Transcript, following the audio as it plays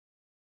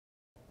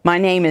My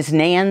name is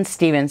Nan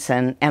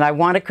Stevenson, and I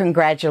want to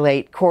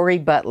congratulate Korey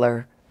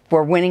Butler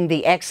for winning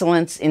the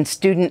Excellence in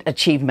Student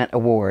Achievement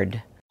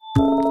Award.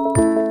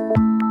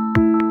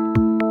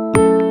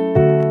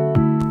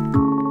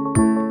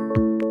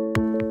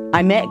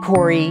 I met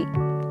Korey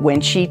when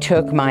she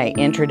took my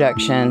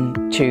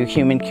Introduction to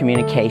Human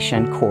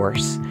Communication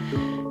course.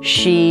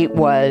 She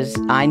was,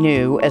 I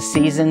knew, a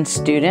seasoned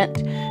student.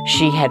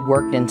 She had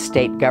worked in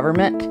state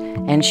government,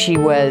 and she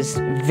was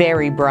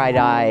very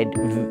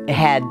bright-eyed,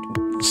 had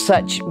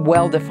such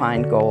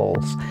well-defined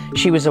goals.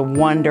 She was a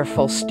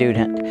wonderful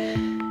student.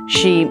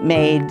 She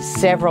made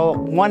several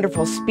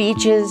wonderful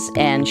speeches,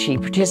 and she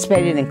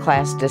participated in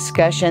class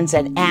discussions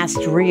and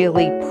asked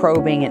really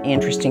probing and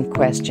interesting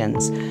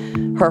questions.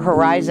 Her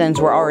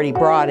horizons were already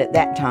broad at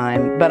that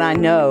time, but I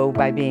know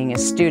by being a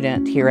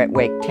student here at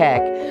Wake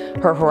Tech,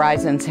 her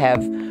horizons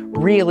have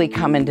really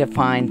come into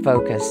fine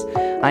focus.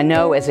 I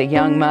know as a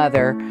young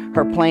mother,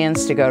 her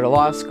plans to go to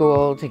law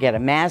school, to get a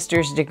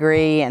master's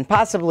degree, and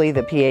possibly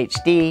the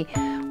PhD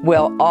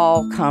will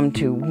all come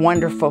to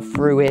wonderful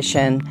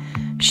fruition.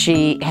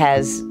 She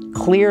has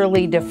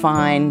clearly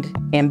defined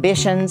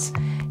ambitions,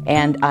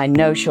 and I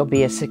know she'll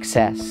be a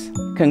success.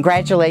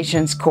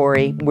 Congratulations,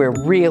 Korey. We're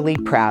really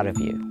proud of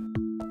you.